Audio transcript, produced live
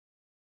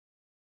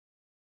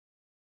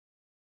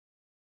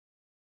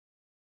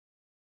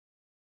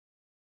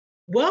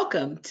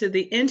Welcome to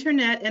the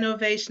Internet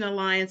Innovation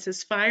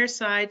Alliance's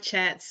Fireside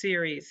Chat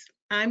series.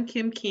 I'm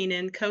Kim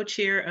Keenan,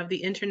 co-chair of the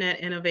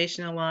Internet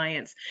Innovation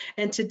Alliance,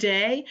 and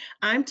today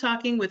I'm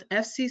talking with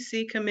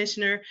FCC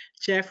Commissioner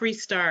Geoffrey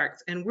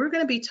Starks, and we're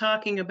going to be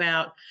talking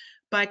about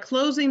by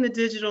closing the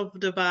digital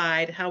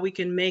divide, how we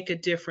can make a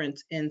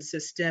difference in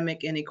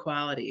systemic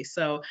inequality.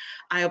 So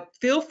I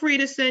feel free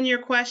to send your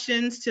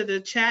questions to the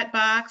chat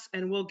box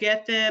and we'll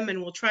get them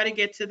and we'll try to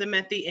get to them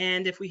at the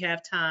end if we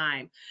have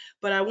time.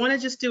 But I want to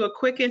just do a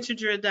quick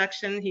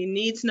introduction. He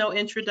needs no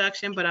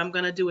introduction, but I'm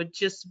going to do a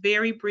just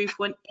very brief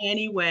one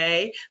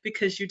anyway,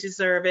 because you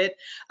deserve it.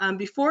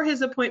 Before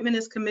his appointment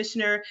as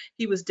commissioner,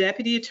 he was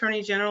Deputy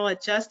Attorney General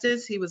at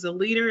Justice. He was a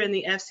leader in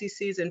the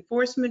FCC's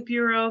Enforcement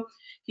Bureau.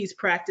 He's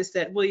practiced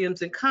at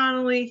Williams and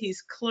Connolly.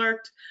 He's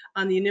clerked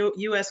on the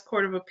U.S.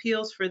 Court of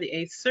Appeals for the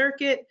Eighth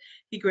Circuit.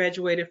 He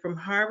graduated from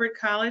Harvard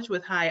College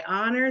with high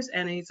honors,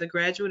 and he's a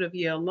graduate of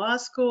Yale Law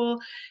School.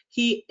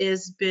 He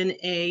has been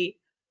a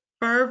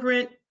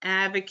fervent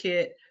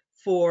advocate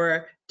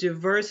for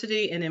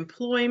diversity in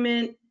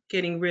employment,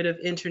 getting rid of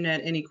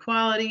internet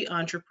inequality,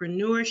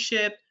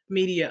 entrepreneurship,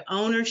 media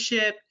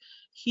ownership.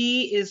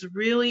 He is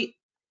really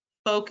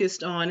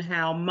focused on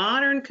how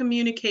modern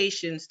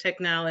communications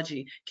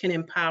technology can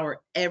empower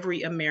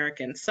every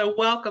American. So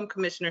welcome,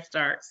 Commissioner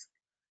Starks.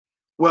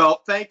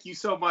 Well, thank you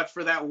so much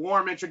for that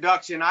warm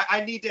introduction.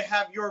 I need to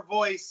have your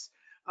voice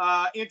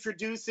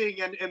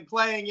introducing and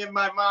playing in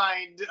my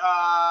mind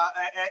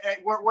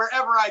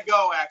wherever I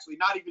go, actually,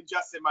 not even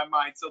just in my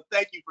mind. So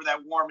thank you for that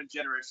warm and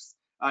generous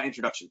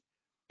introduction.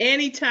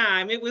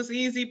 Anytime. It was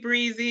easy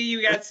breezy.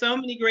 You got so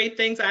many great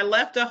things. I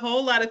left a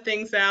whole lot of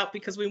things out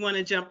because we want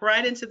to jump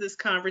right into this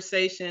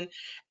conversation.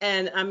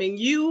 And I mean,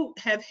 you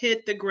have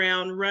hit the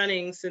ground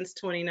running since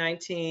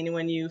 2019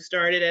 when you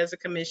started as a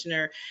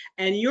commissioner,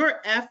 and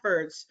your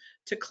efforts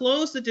to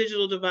close the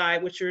digital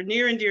divide, which are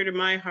near and dear to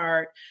my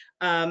heart,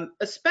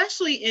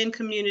 especially in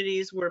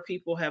communities where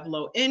people have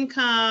low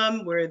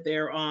income, where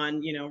they're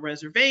on,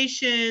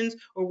 reservations,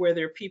 or where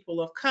they're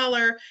people of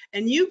color.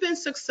 And you've been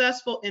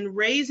successful in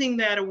raising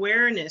that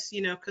awareness,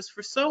 because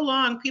for so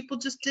long people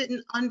just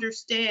didn't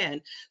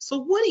understand. So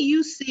what do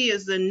you see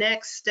as the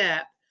next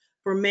step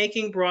for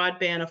making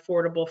broadband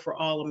affordable for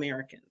all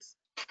Americans?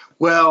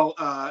 Well,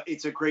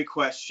 it's a great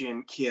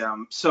question,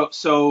 Kim. So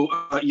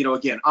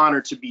again,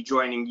 honored to be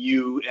joining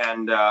you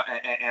and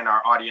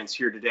our audience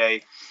here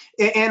today.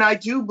 And I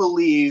do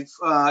believe,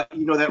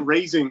 that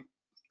raising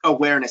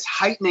awareness,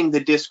 heightening the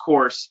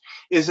discourse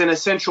is an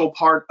essential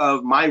part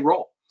of my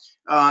role.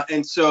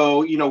 And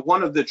so,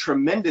 one of the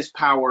tremendous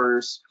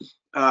powers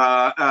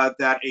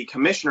that a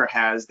commissioner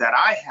has, that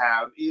I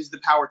have, is the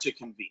power to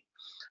convene.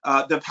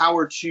 The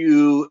power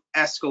to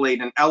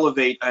escalate and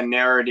elevate a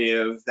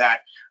narrative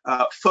that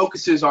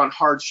focuses on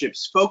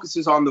hardships,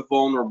 focuses on the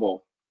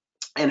vulnerable,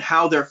 and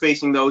how they're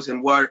facing those,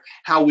 and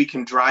how we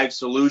can drive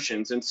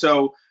solutions. And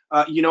so,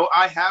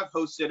 I have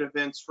hosted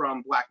events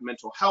from Black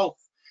mental health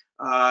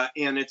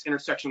and its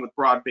intersection with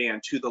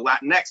broadband, to the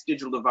Latinx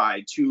digital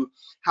divide, to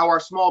how our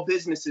small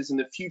businesses and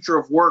the future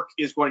of work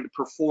is going to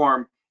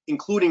perform,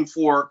 including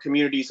for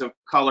communities of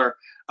color.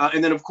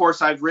 And then, of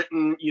course, I've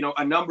written,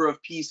 a number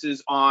of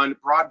pieces on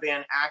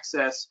broadband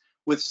access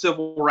with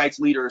civil rights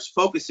leaders,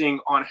 focusing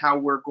on how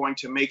we're going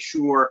to make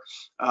sure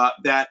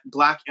that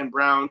Black and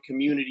brown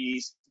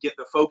communities get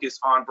the focus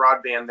on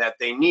broadband that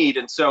they need.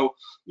 And so,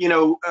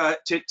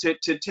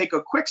 to take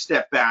a quick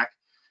step back,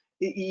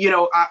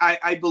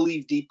 I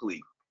believe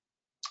deeply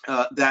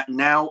that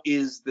now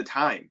is the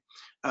time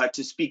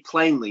to speak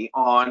plainly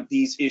on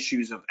these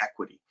issues of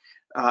equity.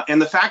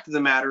 And the fact of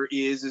the matter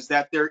is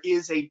that there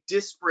is a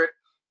disparate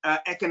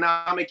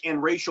economic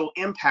and racial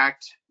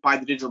impact by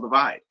the digital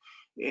divide.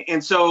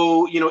 And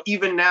so,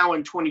 even now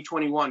in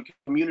 2021,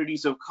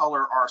 communities of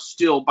color are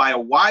still, by a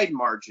wide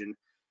margin,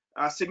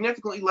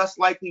 significantly less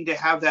likely to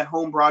have that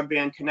home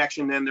broadband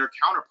connection than their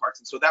counterparts.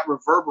 And so that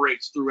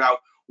reverberates throughout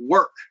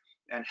work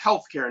and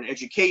healthcare and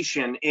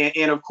education.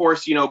 And of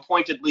course,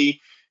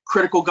 pointedly,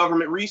 critical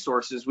government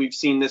resources. We've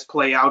seen this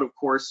play out, of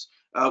course,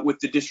 with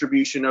the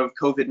distribution of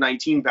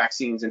COVID-19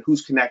 vaccines and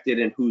who's connected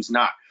and who's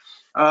not.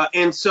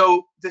 And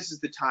so this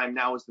is the time,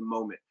 now is the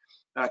moment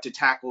to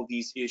tackle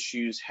these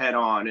issues head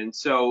on. And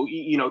so,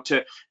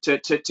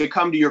 to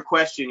come to your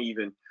question,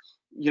 even,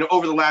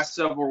 over the last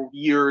several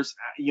years,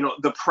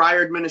 the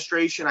prior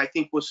administration, I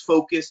think, was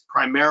focused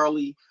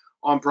primarily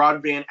on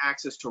broadband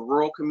access to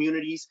rural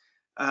communities.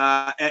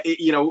 I'm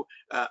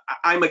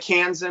a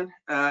Kansan,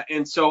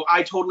 and so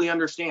I totally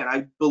understand.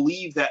 I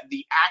believe that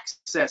the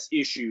access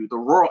issue, the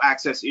rural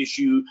access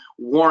issue,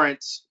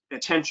 warrants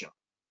attention.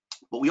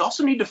 But we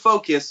also need to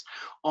focus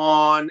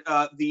on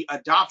the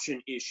adoption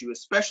issue,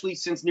 especially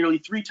since nearly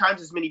 3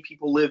 times as many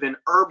people live in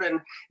urban,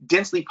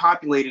 densely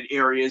populated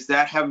areas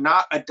that have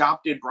not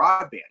adopted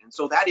broadband. And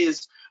so that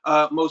is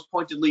most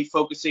pointedly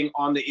focusing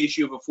on the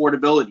issue of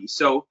affordability.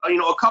 So,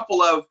 a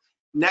couple of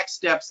next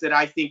steps that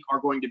I think are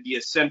going to be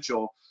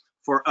essential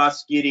for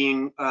us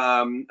getting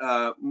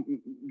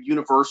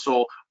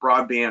universal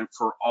broadband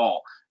for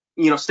all.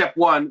 step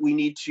one, we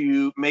need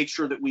to make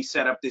sure that we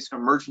set up this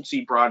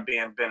emergency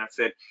broadband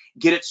benefit,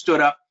 get it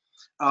stood up,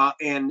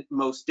 and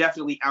most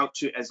definitely out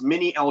to as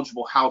many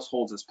eligible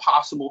households as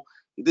possible.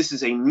 This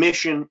is a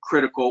mission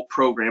critical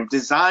program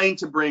designed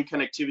to bring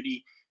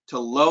connectivity to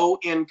low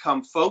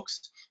income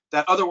folks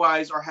that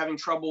otherwise are having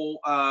trouble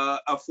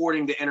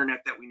affording the internet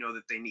that we know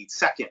that they need.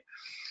 Second,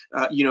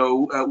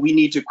 we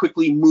need to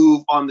quickly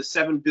move on the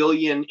 $7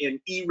 billion in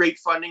E-rate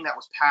funding that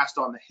was passed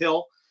on the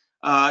Hill.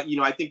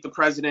 I think the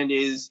president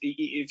is,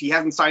 if he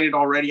hasn't signed it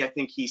already, I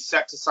think he's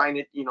set to sign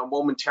it,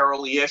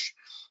 momentarily-ish.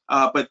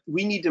 But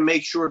we need to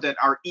make sure that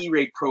our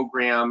E-rate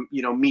program,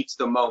 meets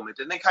the moment.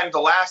 And then kind of the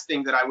last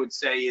thing that I would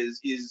say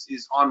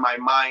is on my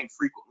mind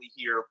frequently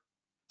here,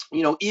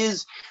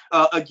 is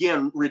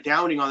again,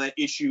 redounding on that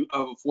issue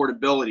of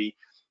affordability.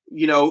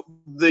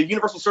 The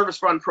Universal Service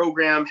Fund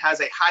program has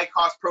a high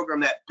cost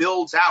program that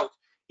builds out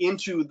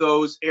into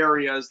those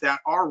areas that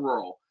are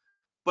rural.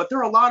 But there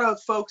are a lot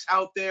of folks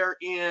out there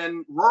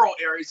in rural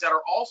areas that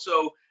are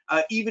also,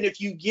 even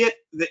if you get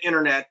the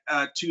internet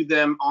to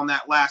them on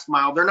that last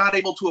mile, they're not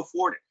able to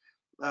afford it.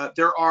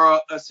 There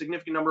are a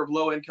significant number of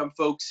low-income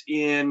folks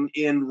in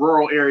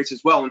rural areas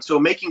as well. And so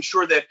making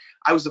sure that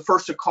I was the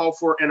first to call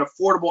for an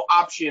affordable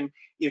option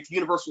if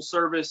universal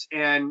service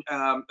and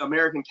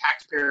American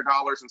taxpayer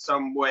dollars in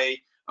some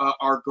way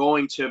are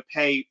going to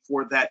pay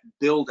for that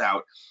build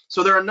out.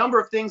 So there are a number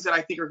of things that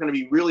I think are going to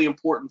be really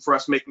important for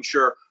us making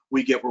sure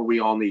we get where we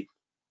all need.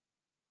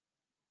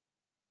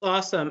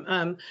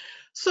 Awesome.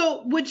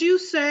 So would you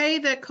say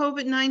that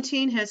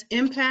COVID-19 has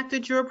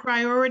impacted your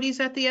priorities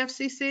at the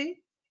FCC?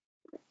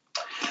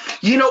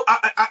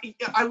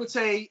 I would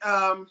say,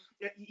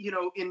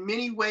 in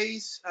many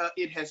ways,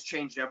 it has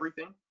changed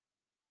everything.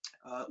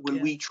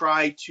 When we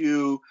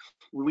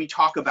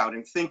talk about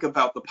and think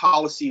about the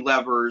policy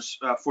levers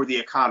for the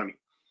economy,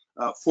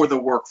 for the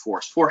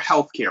workforce, for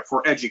healthcare,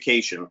 for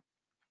education,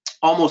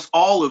 almost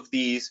all of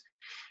these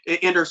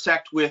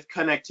intersect with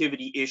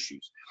connectivity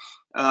issues,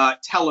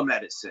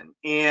 telemedicine,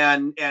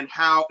 and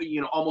how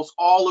almost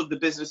all of the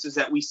businesses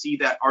that we see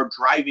that are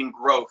driving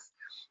growth.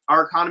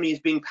 Our economy is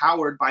being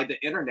powered by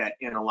the internet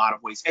in a lot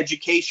of ways.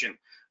 Education,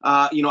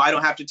 I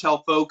don't have to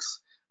tell folks,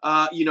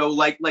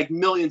 like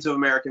millions of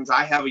Americans,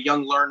 I have a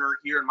young learner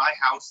here in my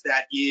house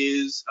that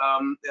is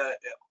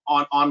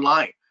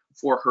online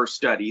for her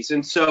studies,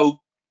 and so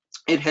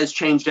it has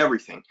changed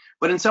everything.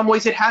 But in some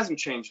ways, it hasn't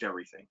changed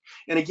everything.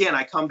 And again,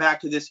 I come back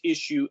to this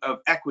issue of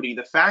equity.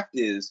 The fact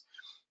is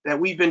that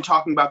we've been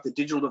talking about the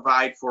digital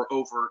divide for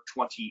over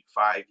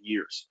 25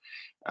 years.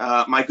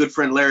 My good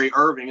friend Larry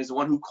Irving is the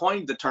one who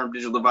coined the term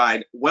digital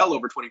divide well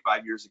over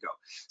 25 years ago.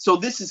 So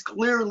this is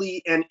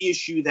clearly an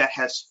issue that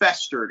has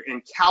festered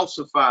and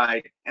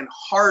calcified and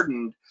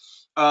hardened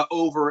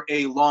over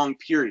a long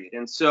period.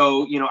 And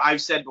so,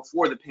 I've said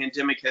before, the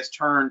pandemic has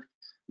turned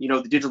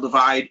the digital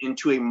divide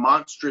into a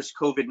monstrous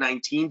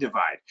COVID-19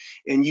 divide.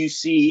 And you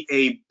see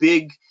a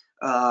big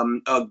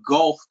a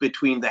gulf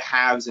between the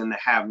haves and the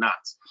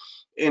have-nots.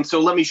 And so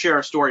let me share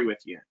a story with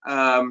you.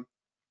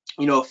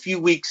 A few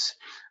weeks,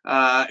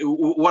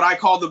 what I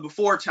call the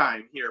before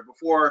time here,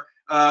 before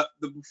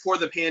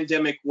the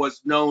pandemic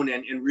was known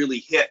and really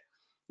hit.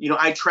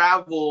 I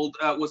traveled,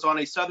 was on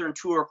a southern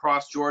tour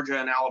across Georgia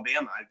and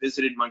Alabama. I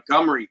visited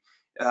Montgomery,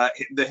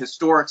 the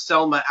historic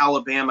Selma,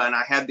 Alabama, and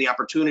I had the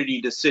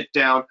opportunity to sit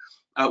down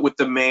with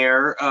the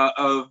mayor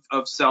of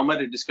Selma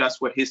to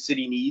discuss what his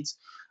city needs.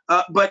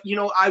 But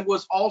I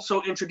was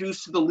also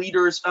introduced to the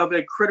leaders of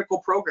a critical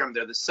program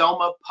there, the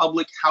Selma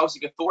Public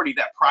Housing Authority,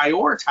 that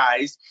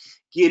prioritized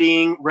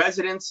getting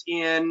residents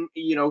in,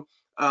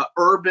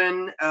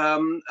 urban,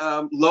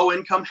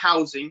 low-income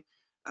housing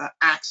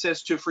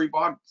access to free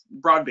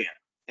broadband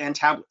and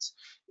tablets.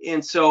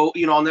 And so,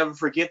 I'll never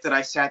forget that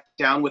I sat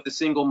down with a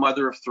single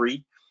mother of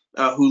three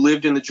who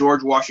lived in the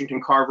George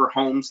Washington Carver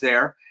homes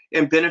there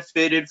and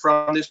benefited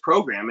from this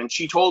program. And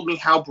she told me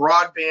how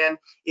broadband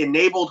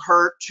enabled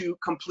her to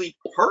complete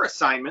her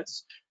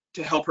assignments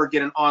to help her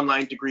get an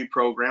online degree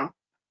program,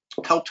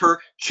 helped her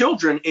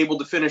children able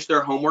to finish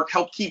their homework,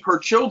 helped keep her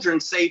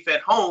children safe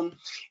at home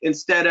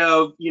instead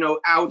of,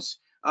 out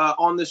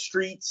on the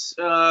streets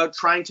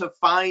trying to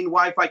find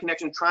Wi-Fi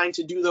connection, trying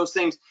to do those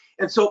things.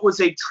 And so it was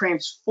a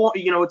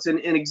it's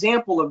an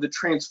example of the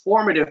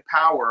transformative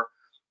power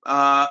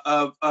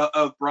of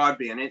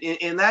broadband,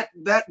 and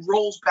that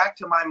rolls back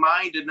to my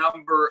mind a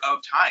number of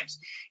times.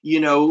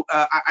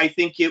 I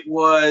think it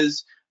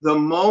was the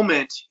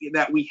moment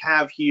that we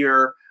have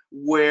here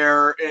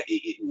where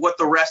what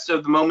the rest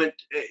of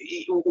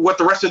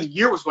the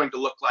year was going to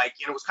look like,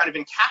 it was kind of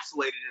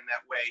encapsulated in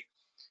that way.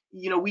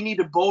 We need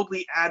to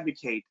boldly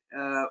advocate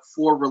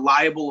for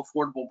reliable,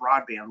 affordable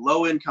broadband.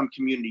 Low-income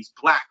communities,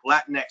 Black,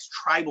 Latinx,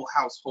 tribal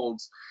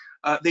households,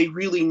 they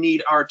really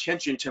need our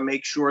attention to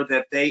make sure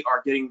that they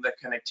are getting the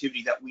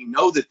connectivity that we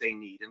know that they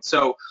need. And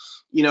so,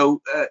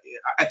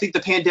 I think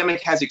the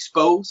pandemic has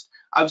exposed,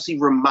 obviously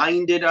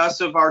reminded us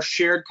of our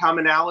shared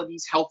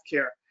commonalities: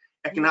 healthcare,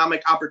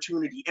 economic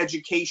opportunity,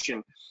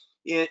 education,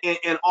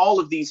 and all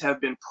of these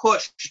have been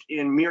pushed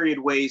in myriad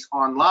ways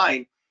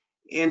online.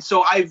 And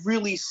so I've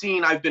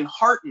been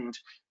heartened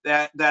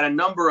that a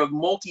number of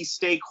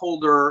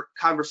multi-stakeholder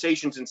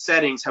conversations and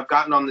settings have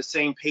gotten on the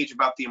same page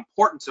about the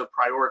importance of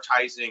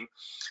prioritizing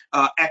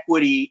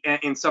equity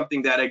in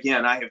something that,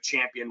 again, I have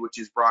championed, which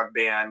is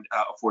broadband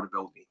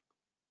affordability.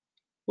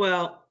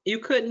 Well, you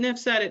couldn't have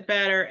said it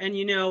better. And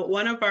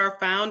one of our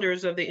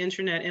founders of the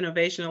Internet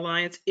Innovation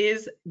Alliance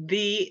is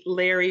the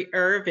Larry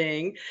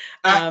Irving.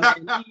 And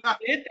he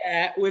did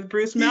that with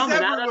Bruce He's Melman. I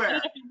don't know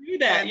everywhere. if you knew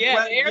that. And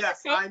Yeah,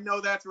 yes, I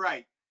know that's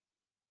right.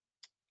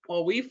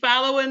 well, we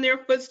follow in their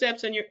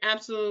footsteps, and you're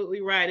absolutely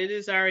right. It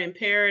is our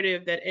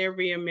imperative that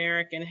every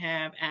American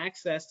have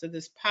access to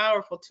this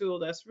powerful tool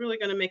that's really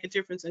going to make a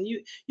difference. And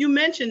you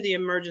mentioned the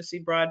emergency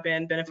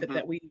broadband benefit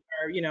that we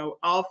are,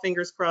 all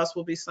fingers crossed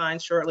will be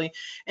signed shortly.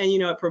 And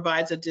it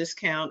provides a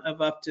discount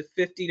of up to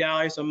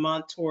 $50 a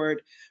month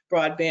toward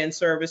broadband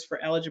service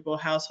for eligible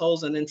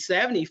households, and then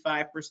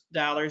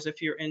 $75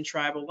 if you're in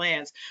tribal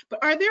lands.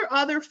 But are there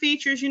other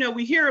features?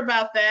 We hear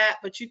about that,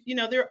 but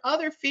there are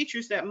other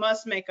features that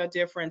must make a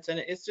difference. And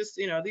it's just,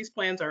 these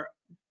plans are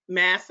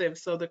massive.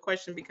 So the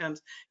question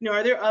becomes,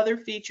 are there other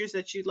features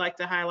that you'd like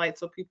to highlight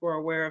so people are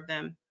aware of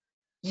them?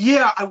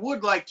 Yeah, I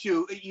would like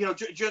to.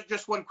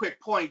 Just one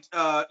quick point.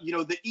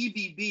 The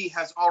EBB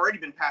has already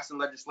been passed in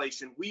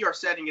legislation. We are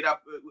setting it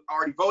up.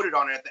 Already voted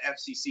on it at the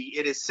FCC.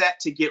 It is set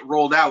to get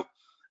rolled out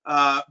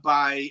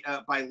by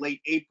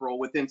late April,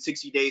 within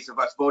 60 days of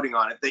us voting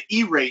on it. The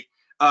E-rate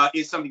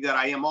is something that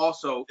I am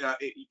also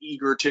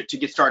eager to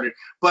get started.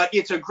 But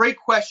it's a great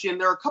question.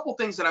 There are a couple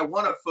things that I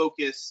want to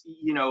focus,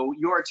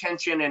 your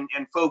attention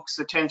and folks'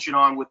 attention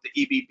on with the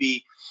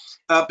EBB.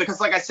 Because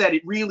like I said,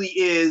 it really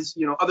is,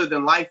 other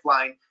than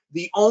Lifeline,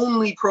 the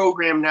only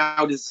program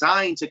now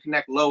designed to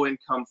connect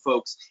low-income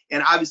folks.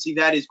 And obviously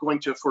that is going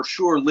to for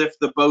sure lift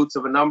the boats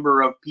of a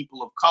number of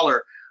people of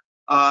color,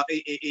 a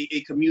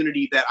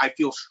community that I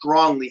feel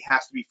strongly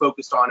has to be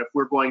focused on if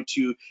we're going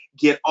to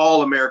get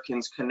all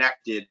Americans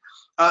connected.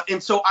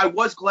 And so I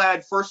was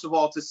glad, first of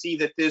all, to see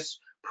that this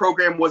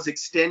program was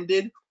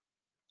extended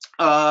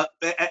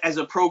as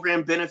a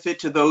program benefit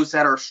to those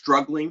that are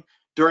struggling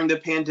during the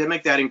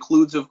pandemic. That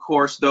includes, of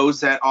course,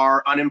 those that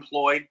are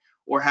unemployed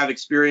or have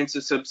experienced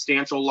a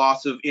substantial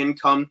loss of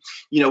income.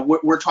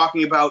 We're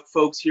talking about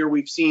folks here.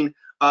 We've seen,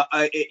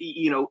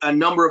 a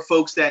number of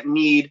folks that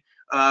need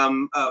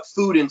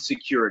food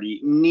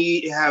insecurity,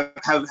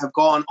 have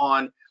gone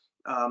on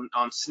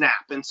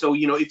SNAP. And so,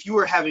 if you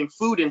are having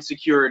food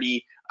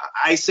insecurity,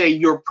 I say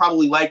you're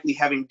probably likely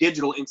having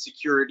digital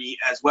insecurity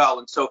as well.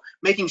 And so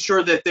making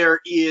sure that there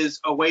is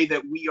a way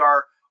that we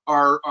are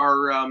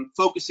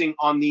focusing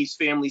on these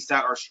families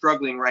that are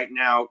struggling right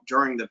now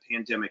during the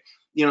pandemic.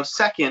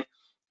 Second,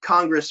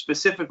 Congress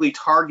specifically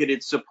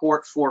targeted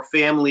support for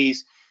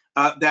families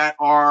that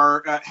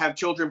have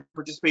children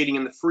participating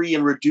in the free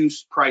and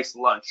reduced price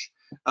lunch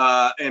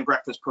and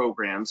breakfast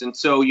programs. And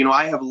so,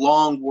 I have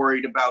long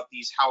worried about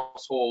these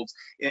households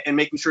and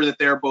making sure that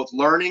they're both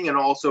learning and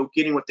also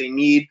getting what they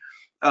need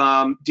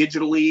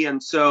digitally.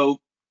 And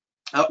so,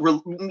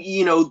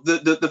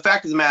 the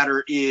fact of the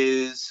matter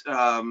is,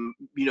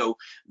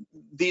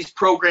 these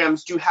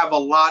programs do have a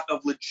lot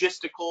of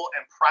logistical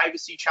and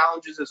privacy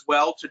challenges as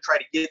well to try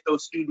to get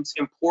those students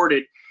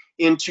imported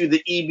into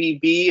the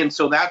EBB. And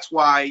so that's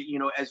why,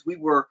 as we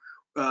were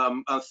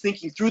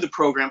thinking through the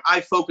program,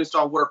 I focused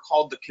on what are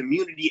called the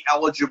community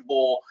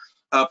eligible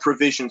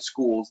provision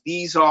schools.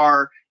 These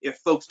are, if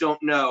folks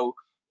don't know,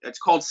 it's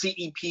called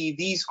CEP.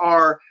 These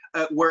are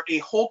where a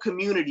whole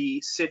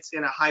community sits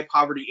in a high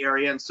poverty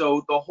area. And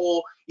so the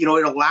whole, it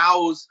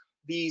allows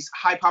these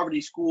high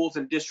poverty schools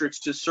and districts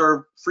to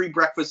serve free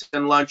breakfast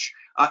and lunch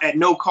at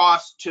no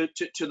cost to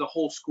the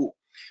whole school.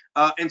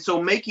 And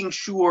so making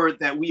sure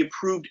that we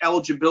approved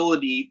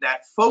eligibility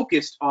that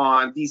focused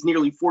on these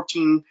nearly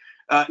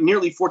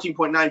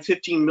 14.9,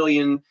 15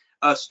 million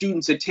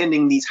students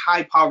attending these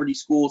high poverty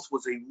schools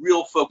was a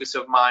real focus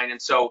of mine.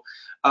 And so,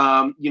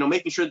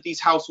 making sure that these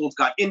households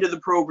got into the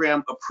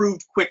program,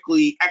 approved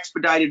quickly,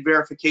 expedited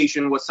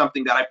verification was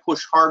something that I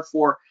pushed hard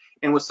for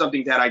and was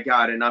something that I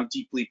got. And I'm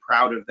deeply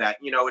proud of that.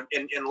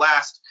 And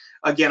last,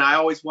 again, I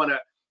always want to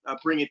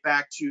bring it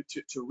back to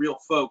real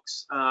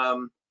folks.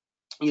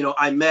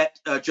 I met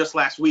just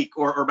last week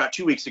or about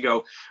 2 weeks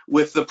ago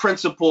with the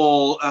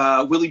principal,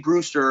 Willie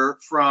Brewster,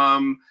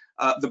 from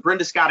the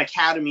Brenda Scott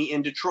Academy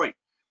in Detroit,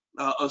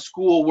 a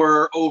school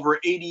where over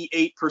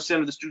 88%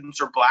 of the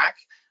students are Black,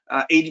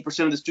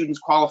 80% of the students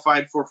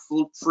qualified for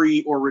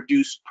free or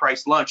reduced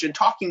price lunch. And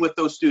talking with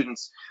those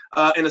students,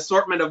 an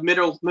assortment of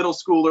middle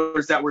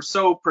schoolers that were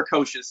so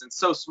precocious and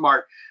so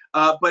smart,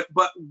 but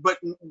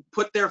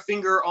put their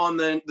finger on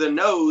the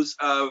nose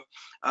of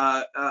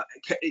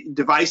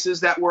devices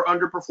that were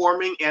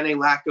underperforming and a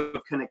lack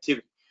of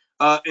connectivity.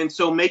 And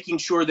so making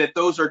sure that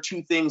those are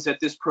two things that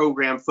this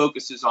program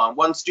focuses on.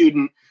 One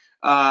student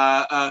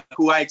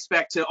who I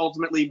expect to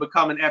ultimately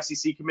become an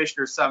FCC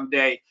commissioner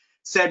someday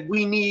said,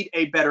 we need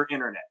a better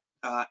internet.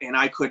 And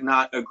I could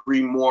not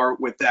agree more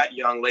with that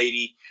young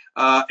lady.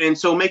 And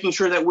so making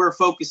sure that we're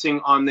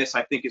focusing on this,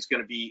 I think, is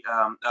going to be,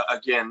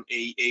 again,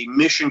 a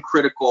mission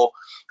critical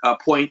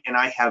point, and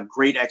I have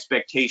great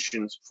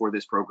expectations for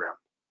this program.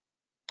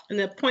 And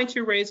the point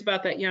you raised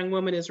about that young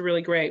woman is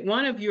really great.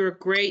 One of your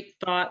great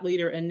thought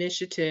leader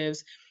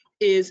initiatives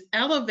is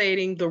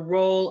elevating the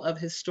role of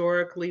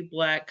historically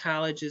Black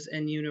colleges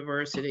and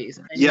universities.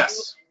 And you Yes.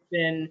 have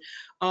been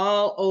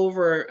all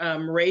over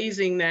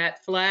raising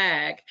that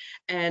flag.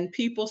 And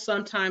people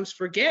sometimes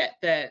forget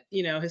that,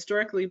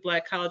 historically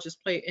Black colleges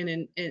play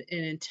an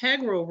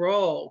integral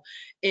role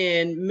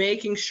in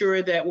making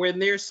sure that when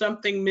there's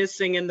something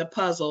missing in the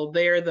puzzle,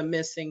 they're the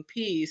missing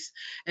piece.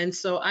 And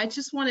so I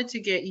just wanted to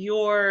get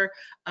your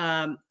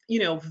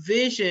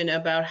vision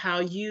about how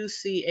you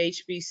see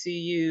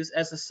HBCUs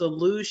as a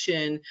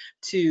solution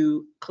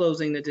to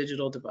closing the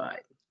digital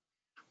divide.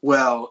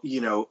 Well,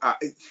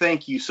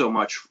 thank you so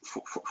much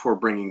for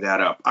bringing that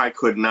up. I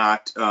could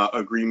not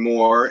agree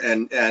more.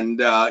 And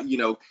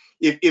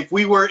if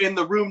we were in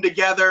the room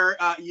together,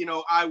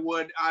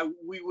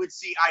 we would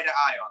see eye to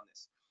eye on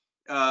this.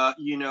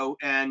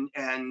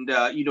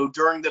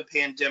 During the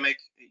pandemic,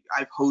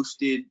 I've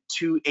hosted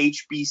 2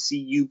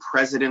 HBCU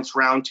presidents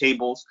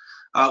roundtables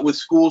with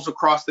schools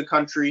across the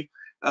country,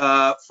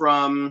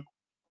 from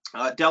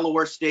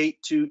Delaware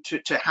State to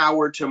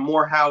Howard to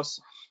Morehouse,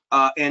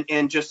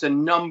 and just a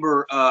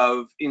number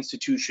of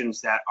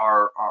institutions that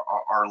are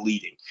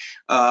leading.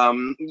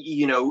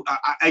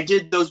 I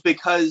did those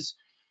because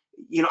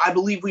I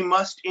believe we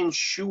must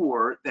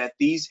ensure that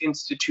these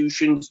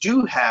institutions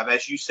do have,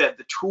 as you said,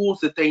 the tools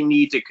that they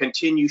need to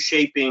continue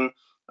shaping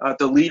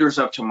the leaders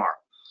of tomorrow.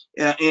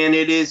 And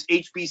it is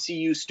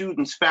HBCU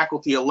students,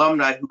 faculty,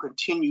 alumni who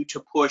continue to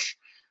push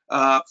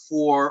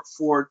for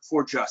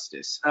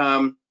justice.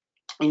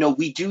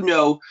 We do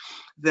know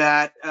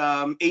that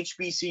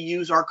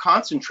HBCUs are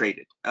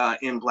concentrated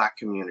in Black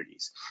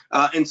communities,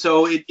 and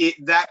so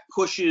that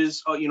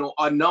pushes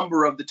a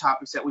number of the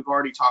topics that we've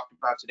already talked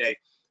about today,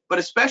 but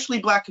especially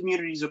Black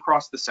communities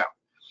across the South.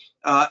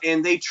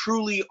 And they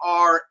truly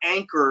are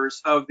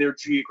anchors of their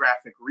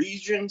geographic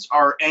regions,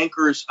 are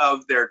anchors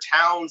of their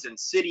towns and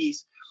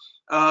cities.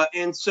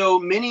 And so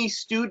many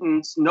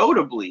students,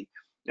 notably,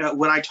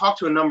 when I talk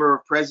to a number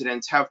of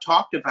presidents, have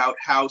talked about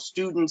how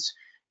students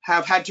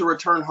have had to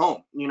return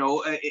home,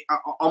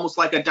 almost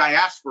like a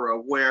diaspora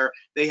where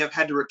they have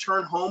had to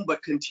return home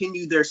but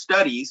continue their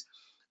studies.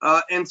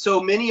 And so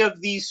many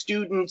of these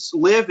students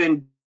live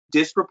in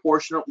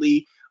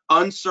disproportionately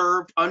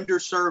unserved,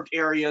 underserved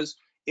areas.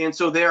 And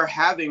so they're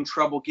having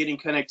trouble getting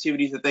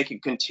connectivity that they can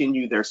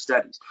continue their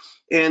studies.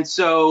 And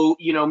so,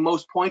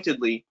 most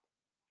pointedly,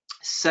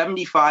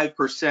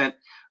 75%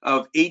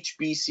 of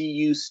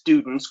HBCU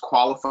students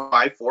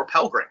qualify for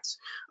Pell Grants,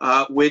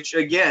 which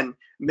again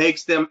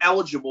makes them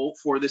eligible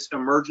for this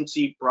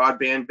emergency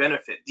broadband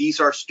benefit. These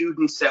are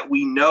students that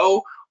we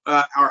know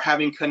are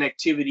having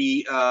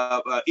connectivity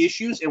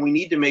issues, and we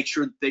need to make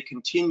sure that they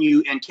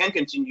continue and can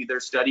continue their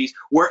studies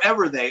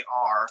wherever they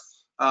are,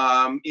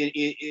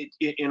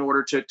 in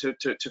order to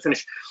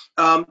finish.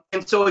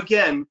 And so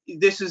again,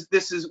 this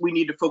is we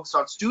need to focus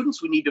on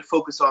students. We need to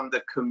focus on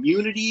the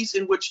communities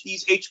in which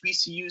these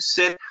HBCUs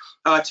sit,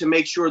 to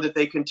make sure that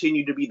they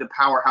continue to be the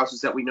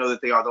powerhouses that we know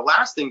that they are. The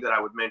last thing that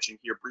I would mention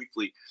here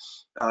briefly,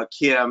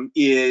 Kim,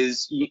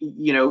 is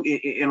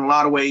in a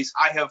lot of ways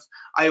I have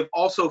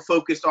also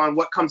focused on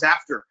what comes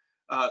after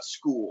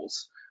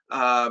schools.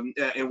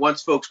 And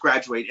once folks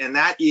graduate, and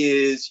that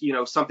is,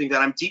 something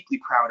that I'm deeply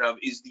proud of,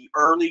 is the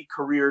Early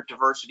Career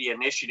Diversity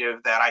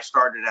Initiative that I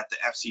started at the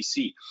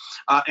FCC,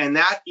 and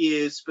that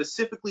is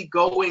specifically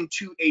going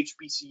to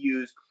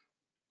HBCUs.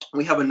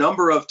 We have a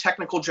number of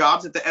technical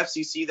jobs at the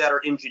FCC that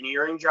are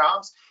engineering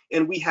jobs,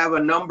 and we have a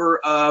number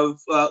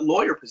of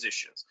lawyer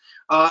positions,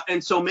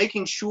 and so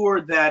making sure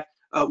that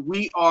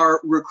we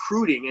are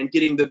recruiting and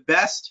getting the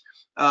best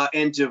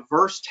and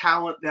diverse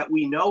talent that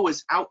we know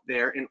is out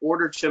there in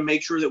order to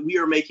make sure that we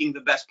are making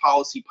the best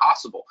policy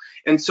possible.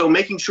 And so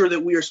making sure that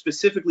we are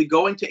specifically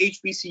going to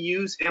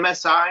HBCUs,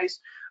 MSIs,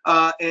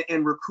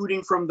 and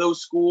recruiting from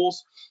those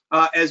schools,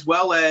 as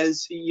well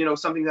as,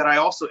 something that I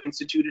also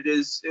instituted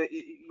is,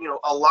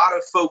 a lot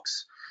of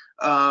folks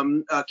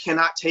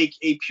cannot take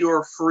a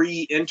pure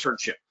free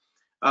internship.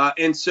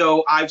 And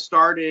so I've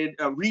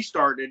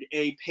restarted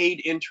a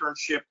paid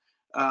internship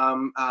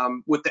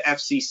with the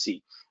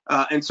FCC.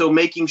 And so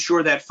making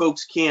sure that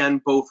folks can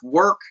both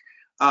work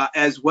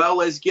as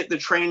well as get the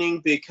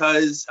training,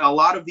 because a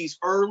lot of these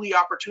early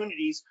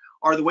opportunities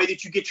are the way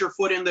that you get your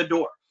foot in the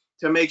door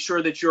to make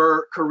sure that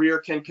your career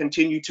can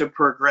continue to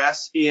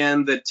progress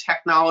in the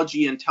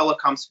technology and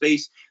telecom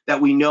space that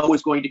we know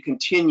is going to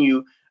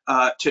continue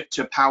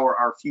to power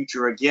our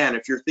future. Again,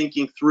 if you're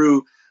thinking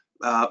through,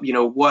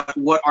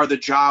 what are the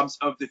jobs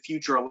of the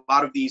future, a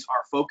lot of these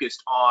are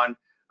focused on,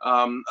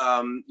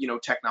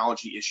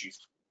 technology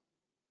issues.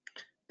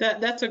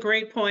 That's a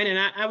great point, and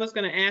I was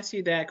going to ask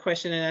you that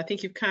question, and I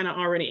think you've kind of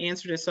already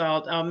answered it, so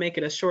I'll make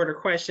it a shorter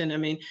question. I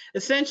mean,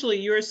 essentially,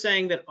 you're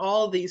saying that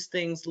all of these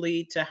things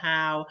lead to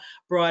how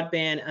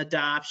broadband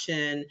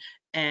adoption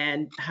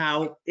and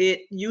how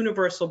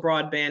universal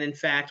broadband, in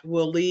fact,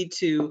 will lead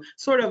to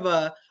sort of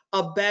a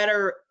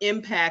better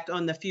impact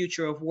on the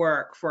future of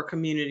work for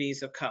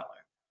communities of color.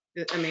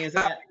 I mean, is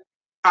Uh, that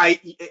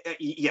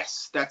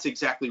yes, that's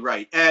exactly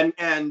right. And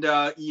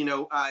you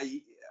know,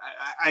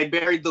 I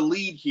buried the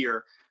lead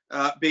here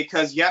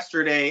because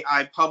yesterday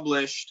I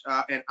published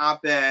an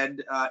op-ed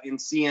in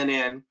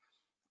CNN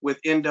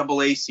with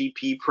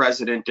NAACP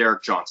President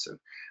Derek Johnson.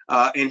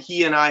 And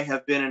he and I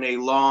have been in a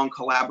long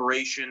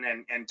collaboration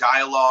and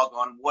dialogue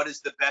on what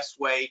is the best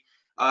way.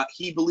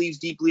 He believes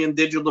deeply in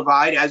digital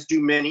divide, as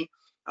do many.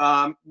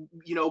 Um,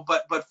 you know,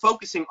 but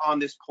focusing on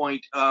this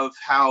point of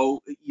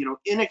how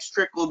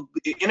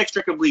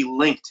inextricably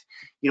linked,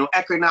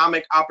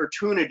 economic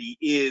opportunity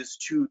is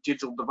to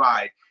digital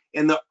divide,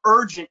 and the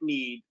urgent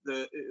need,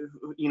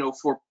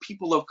 for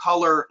people of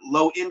color,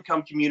 low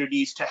income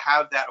communities to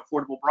have that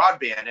affordable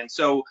broadband. And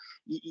so,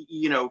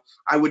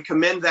 I would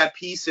commend that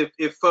piece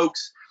if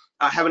folks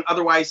haven't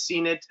otherwise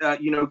seen it.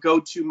 Go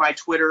to my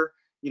Twitter,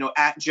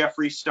 at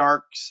Geoffrey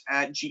Starks,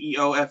 at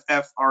Geoffreystarks.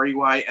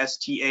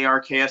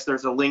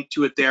 There's a link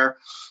to it there.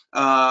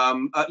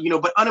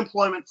 But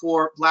unemployment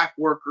for Black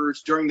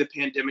workers during the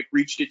pandemic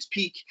reached its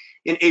peak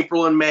in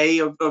April and May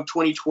of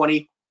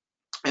 2020.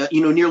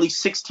 Nearly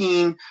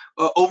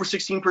over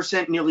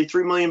 16%, nearly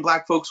 3 million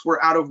Black folks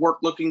were out of work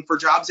looking for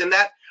jobs. And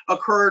that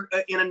occurred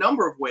in a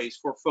number of ways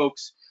for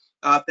folks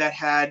that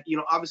had,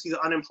 obviously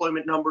the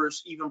unemployment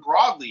numbers even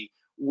broadly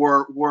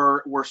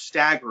were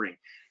staggering.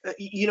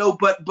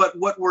 But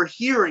what we're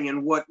hearing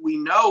and what we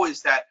know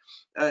is that,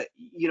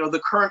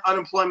 the current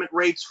unemployment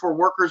rates for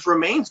workers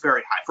remains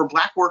very high. For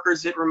Black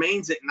workers, it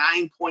remains at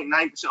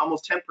 9.9%,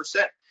 almost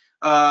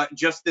 10%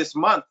 just this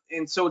month.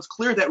 And so it's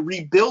clear that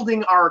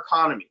rebuilding our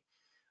economy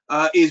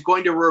is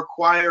going to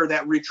require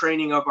that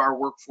retraining of our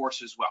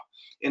workforce as well.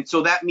 And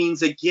so that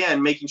means,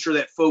 again, making sure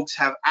that folks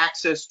have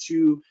access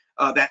to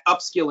that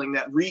upskilling,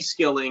 that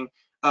reskilling,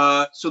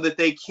 so that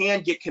they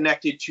can get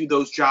connected to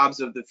those jobs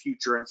of the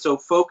future. And so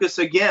focus,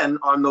 again,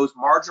 on those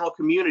marginal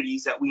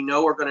communities that we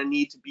know are going to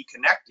need to be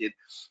connected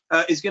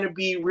is going to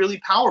be really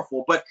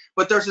powerful. But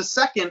there's a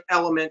second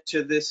element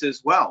to this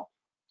as well.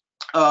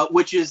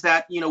 Which is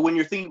that, when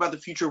you're thinking about the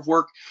future of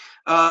work,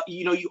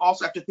 you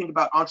also have to think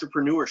about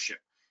entrepreneurship.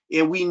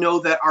 And we know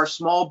that our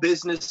small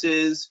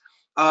businesses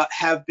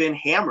have been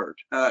hammered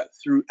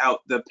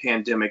throughout the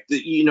pandemic.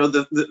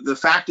 The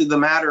fact of the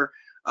matter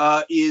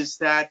is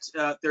that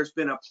there's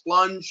been a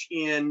plunge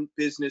in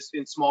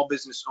small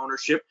business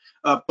ownership,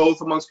 both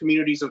amongst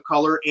communities of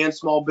color and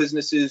small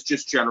businesses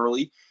just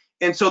generally.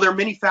 And so there are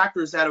many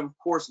factors that have, of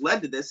course,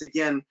 led to this.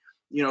 Again,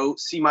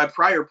 see my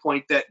prior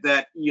point that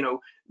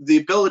the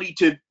ability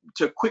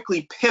to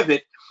quickly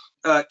pivot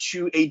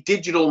to a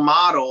digital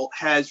model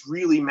has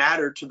really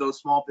mattered to those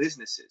small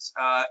businesses.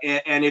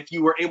 And if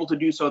you were able to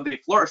do so, they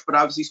flourish. But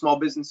obviously, small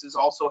businesses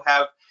also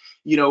have,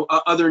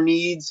 other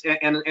needs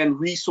and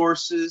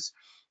resources.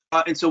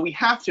 And so we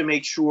have to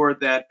make sure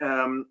that,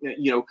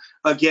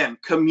 again,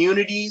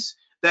 communities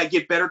that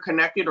get better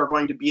connected are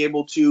going to be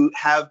able to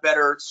have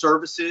better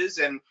services,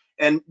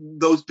 and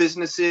those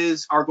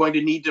businesses are going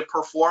to need to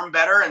perform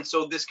better. And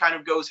so this kind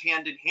of goes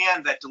hand in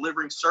hand, that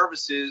delivering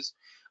services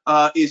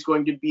is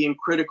going to be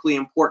critically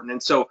important.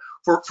 And so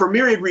for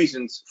myriad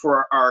reasons,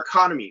 for our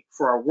economy,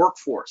 for our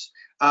workforce,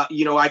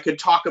 I could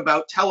talk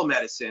about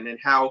telemedicine and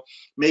how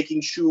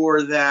making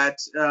sure that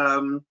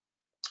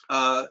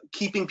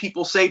keeping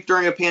people safe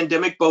during a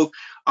pandemic, both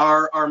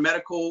our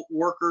medical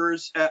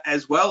workers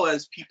as well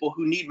as people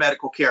who need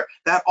medical care,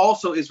 that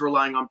also is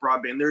relying on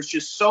broadband. There's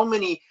just so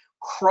many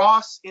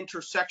cross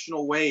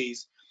intersectional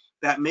ways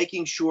that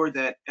making sure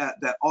that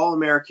all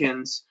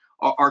Americans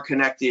are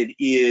connected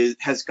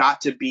has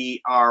got to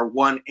be our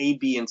one A,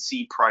 B, and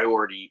C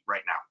priority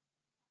right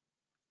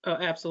now. Oh,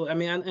 absolutely. I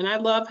mean, and I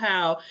love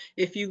how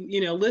if you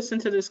listen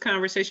to this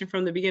conversation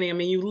from the beginning, I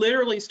mean, you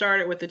literally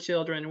started with the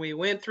children. We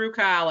went through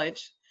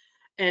college,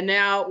 and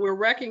now we're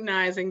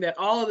recognizing that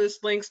all of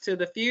this links to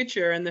the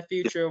future and the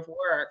future of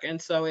work.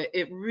 And so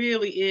it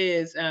really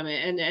is,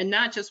 and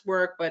not just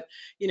work, but,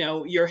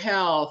 your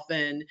health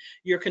and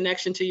your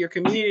connection to your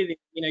community,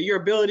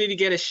 your ability to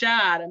get a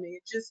shot. I mean,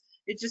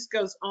 it just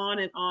goes on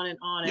and on and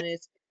on. And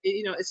it's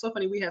so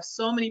funny. We have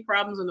so many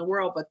problems in the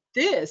world, but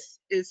this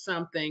is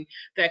something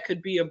that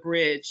could be a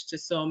bridge to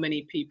so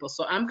many people.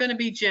 So I'm going to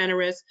be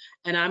generous,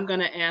 and I'm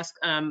going to ask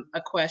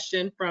a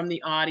question from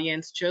the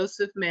audience.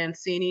 Joseph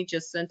Mancini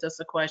just sent us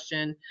a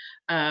question.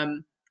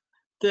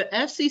 The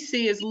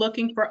FCC is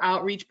looking for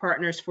outreach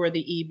partners for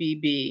the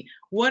EBB.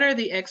 What are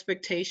the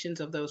expectations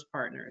of those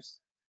partners?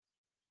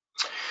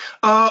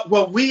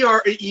 Well, we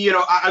are,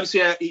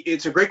 obviously,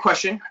 it's a great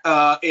question,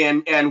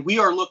 and we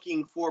are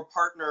looking for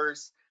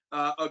partners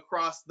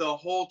across the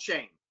whole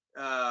chain,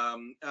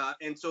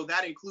 and so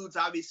that includes,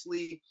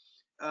 obviously,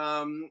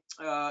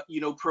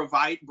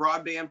 provide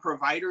broadband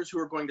providers who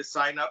are going to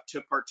sign up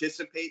to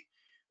participate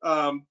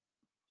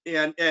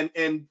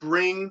and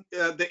bring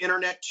the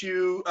internet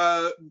to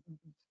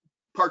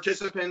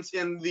participants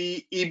in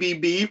the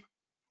EBB.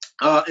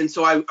 And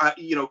so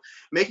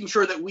making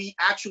sure that we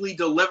actually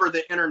deliver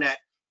the internet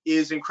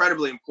is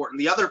incredibly important.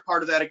 The other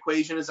part of that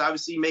equation is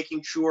obviously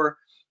making sure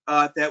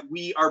that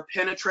we are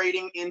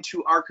penetrating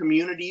into our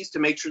communities to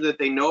make sure that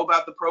they know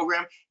about the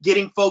program,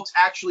 getting folks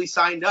actually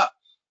signed up.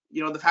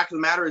 The fact of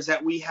the matter is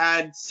that we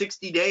had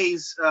 60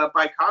 days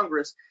by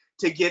Congress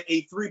to get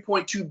a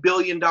 $3.2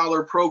 billion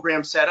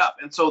program set up.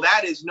 And so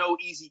that is no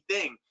easy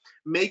thing.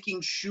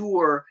 Making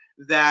sure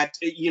that,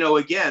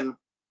 again,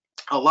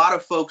 a lot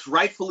of folks,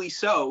 rightfully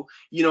so,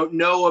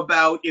 know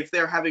about, if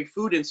they're having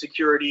food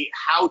insecurity,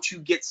 how to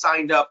get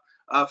signed up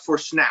for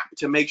SNAP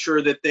to make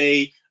sure that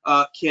they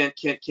can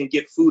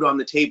get food on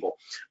the table.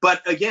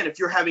 But again, if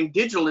you're having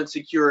digital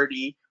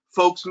insecurity,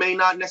 folks may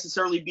not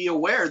necessarily be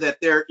aware that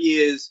there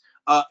is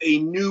a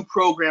new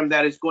program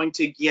that is going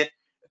to get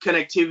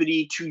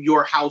connectivity to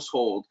your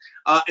household.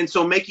 And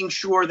so making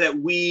sure that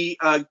we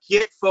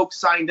get folks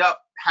signed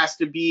up has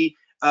to be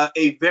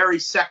a very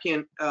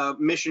second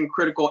mission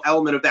critical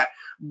element of that.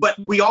 But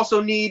we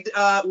also need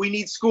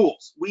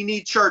schools, we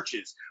need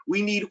churches,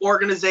 we need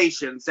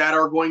organizations that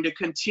are going to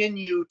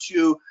continue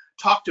to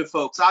talk to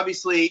folks.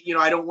 Obviously,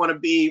 I don't want to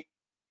be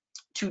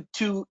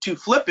too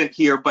flippant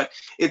here, but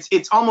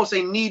it's almost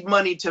a need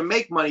money to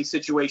make money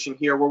situation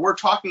here, where we're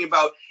talking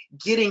about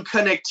getting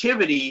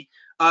connectivity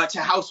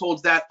to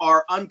households that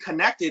are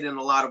unconnected in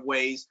a lot of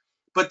ways.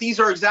 But these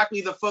are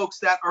exactly the folks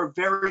that are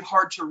very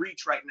hard to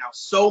reach right now.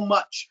 So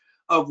much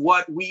of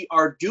what we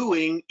are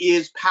doing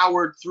is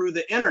powered through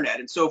the internet.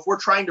 And so if we're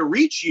trying to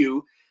reach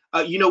you,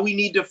 we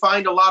need to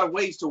find a lot of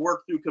ways to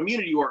work through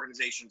community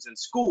organizations and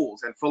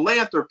schools and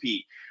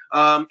philanthropy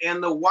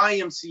and the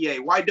YWCA.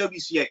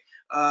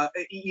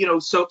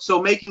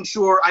 So making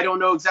sure, I don't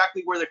know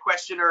exactly where the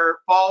questioner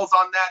falls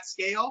on that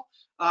scale,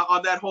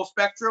 on that whole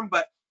spectrum,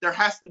 but there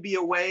has to be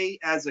a way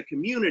as a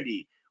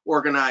community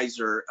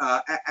organizer,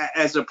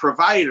 as a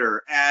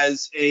provider,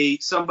 as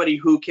somebody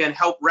who can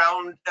help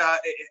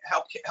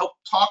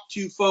talk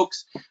to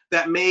folks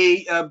that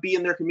may be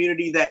in their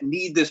community that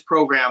need this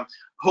program.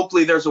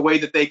 Hopefully there's a way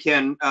that they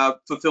can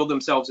fulfill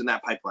themselves in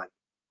that pipeline.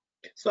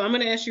 So I'm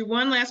going to ask you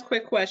one last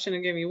quick question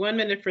and give you 1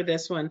 minute for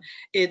this one.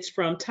 It's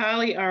from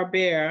Tali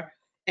Arbert,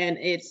 and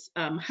it's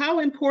how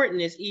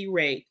important is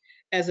E-rate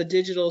as a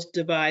digital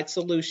divide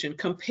solution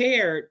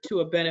compared to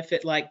a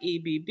benefit like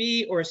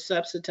EBB or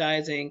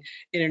subsidizing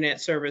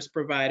internet service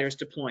providers'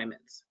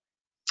 deployments?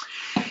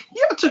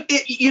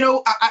 Yeah,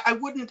 I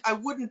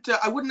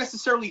wouldn't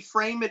necessarily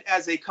frame it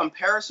as a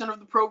comparison of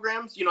the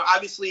programs.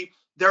 Obviously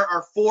there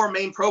are 4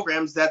 main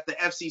programs that the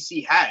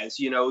FCC has.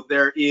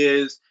 There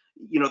is,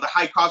 the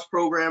high cost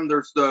program,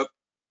 there's the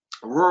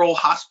rural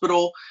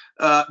hospital,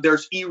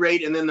 there's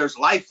E-rate, and then there's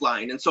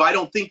Lifeline. And so I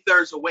don't think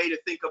there's a way to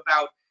think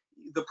about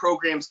the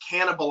programs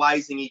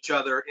cannibalizing each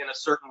other in a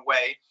certain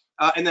way.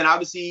 And then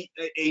obviously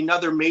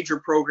another major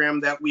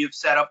program that we have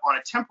set up on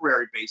a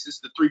temporary basis,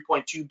 the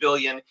 $3.2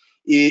 billion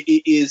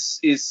is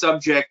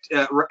subject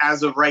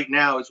as of right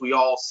now, as we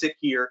all sit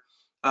here.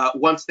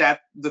 Once the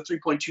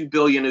 $3.2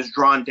 billion is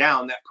drawn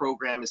down, that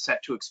program is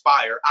set to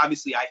expire.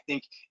 Obviously, I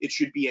think it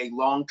should be a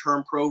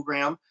long-term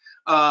program.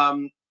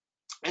 And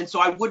so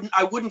I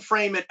wouldn't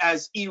frame it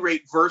as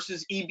E-rate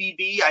versus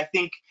EBB. I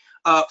think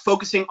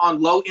focusing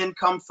on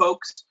low-income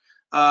folks,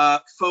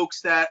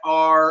 folks that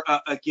are,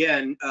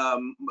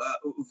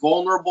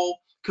 vulnerable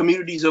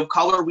communities of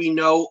color, we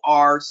know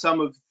are some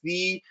of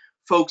the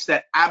folks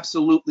that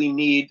absolutely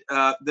need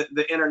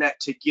the internet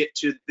to get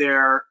to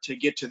their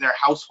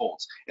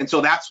households. And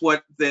so that's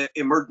what the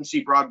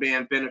emergency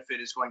broadband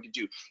benefit is going to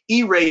do.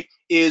 E-rate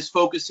is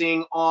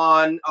focusing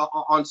on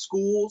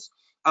schools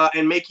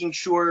and making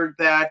sure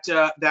that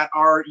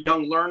our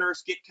young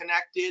learners get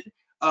connected.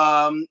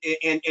 And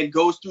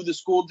goes through the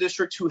school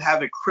districts who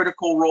have a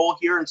critical role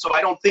here. And so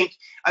I don't think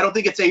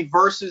it's a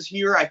versus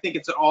here. I think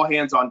it's an all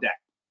hands on deck.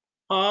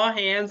 All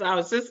hands. I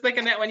was just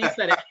thinking that when you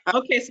said it.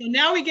 Okay, so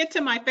now we get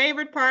to my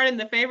favorite part, and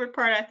the favorite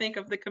part I think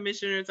of the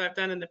commissioners I've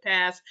done in the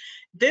past.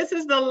 This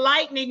is the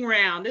lightning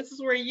round. This is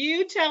where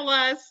you tell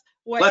us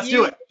what Let's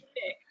do it.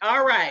 Pick.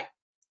 All right.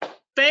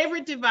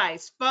 Favorite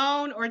device,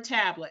 phone or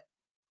tablet?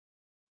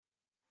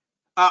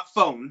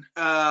 Phone,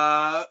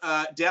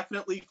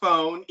 definitely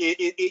phone.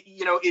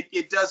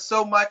 It does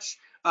so much.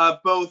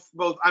 Both.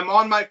 I'm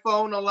on my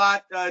phone a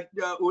lot,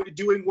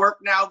 doing work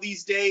now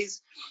these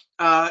days.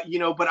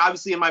 But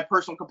obviously in my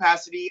personal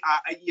capacity,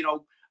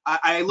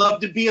 I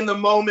love to be in the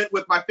moment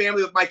with my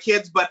family, with my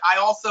kids. But I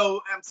also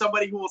am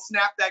somebody who will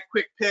snap that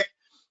quick pick.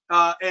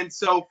 And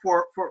so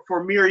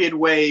for myriad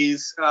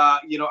ways,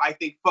 I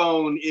think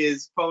phone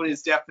is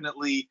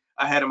definitely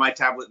ahead of my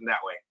tablet in that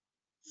way.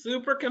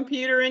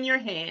 Supercomputer in your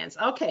hands.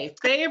 Okay,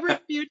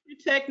 favorite future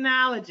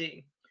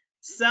technology,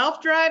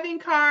 self-driving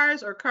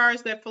cars or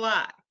cars that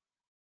fly?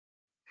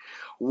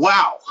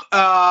 Wow.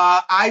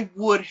 I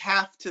would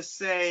have to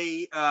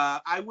say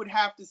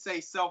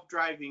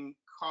self-driving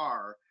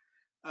car.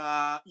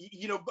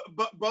 You know,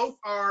 both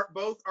are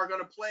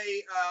going to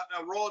play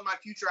a role in my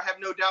future. I have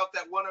no doubt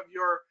that one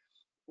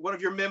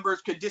of your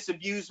members could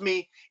disabuse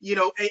me. You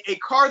know, a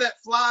car that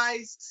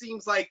flies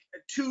seems like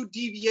 2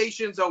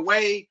 deviations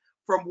away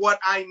from what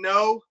I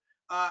know.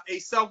 A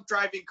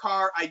self-driving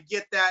car, I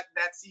get that.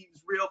 That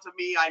seems real to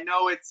me. I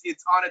know it's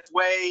on its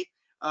way.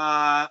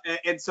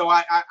 And so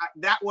I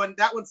that one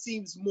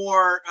seems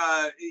more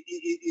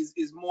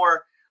is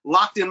more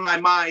locked in my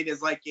mind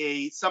as like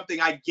something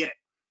I get.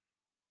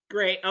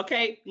 Great.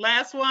 Okay,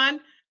 last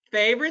one.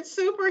 Favorite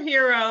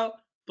superhero,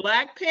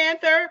 Black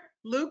Panther,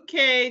 Luke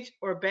Cage,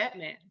 or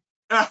Batman?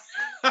 I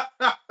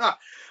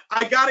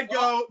gotta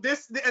go.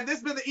 This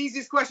has been the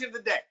easiest question of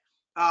the day.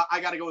 I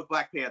gotta go with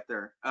Black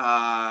Panther,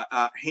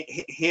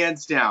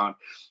 hands down.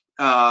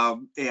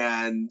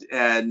 And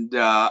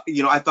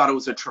you know, I thought it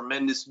was a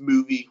tremendous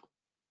movie,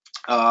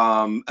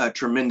 a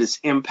tremendous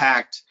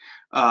impact.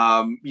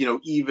 You know,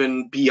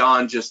 even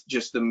beyond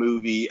just the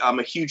movie. I'm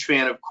a huge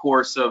fan, of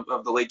course, of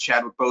the late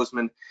Chadwick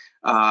Boseman,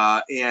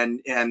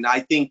 and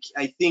I think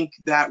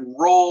that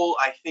role,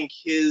 I think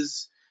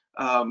his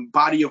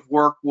body of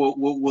work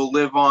will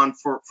live on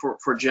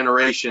for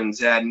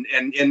generations, and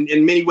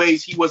in many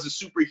ways he was a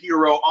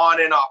superhero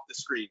on and off the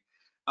screen.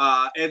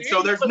 And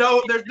so there's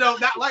no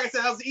that, like I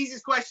said, that was the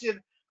easiest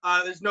question.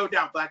 There's no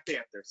doubt Black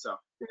Panther. So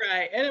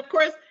Right. And of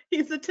course,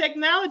 he's a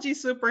technology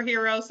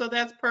superhero, so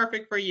that's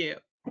perfect for you.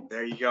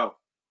 there you go.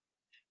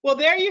 Well,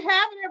 there you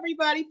have it,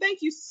 everybody.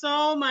 Thank you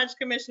so much,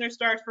 Commissioner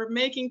Starks, for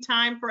making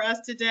time for us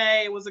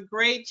today. It was a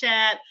great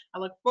chat. I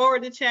look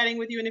forward to chatting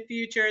with you in the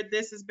future.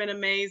 This has been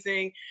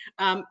amazing.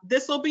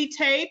 This will be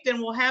taped, and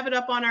we'll have it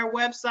up on our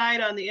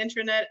website, on the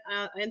Internet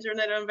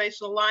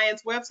Innovation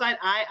Alliance website,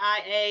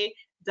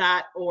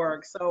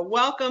 iia.org. So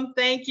welcome.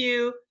 Thank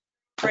you.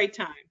 Great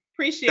time.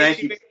 Appreciate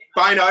Thank you. you.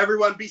 Bye now,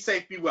 everyone. Be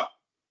safe. Be well.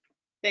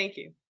 Thank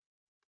you.